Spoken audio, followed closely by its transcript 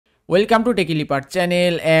Welcome to TechieLeopard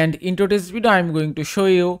channel, and in today's video I am going to show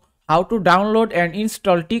you how to download and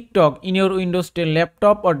install TikTok in your Windows 10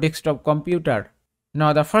 laptop or desktop computer.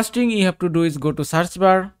 Now the first thing you have to do is go to search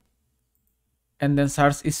bar and then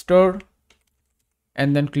search store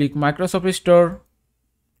and then click Microsoft Store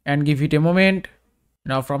and give it a moment.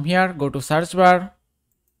 Now from here go to search bar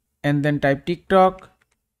and then type TikTok,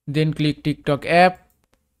 then click TikTok app.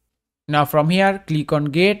 Now from here click on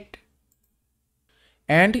get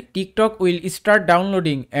and TikTok will start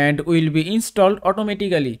downloading and will be installed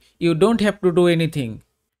automatically. You don't have to do anything.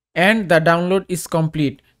 And the download is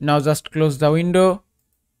complete. Now just close the window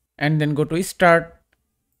and then go to start.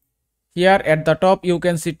 Here at the top you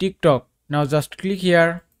can see TikTok. Now just click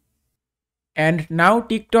here. And now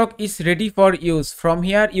TikTok is ready for use. From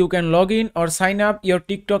here you can log in or sign up your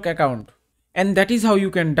TikTok account. And that is how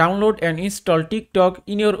you can download and install TikTok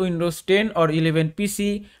in your Windows 10 or 11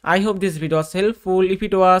 PC. I hope this video was helpful. If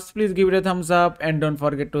it was, please give it a thumbs up and don't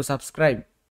forget to subscribe.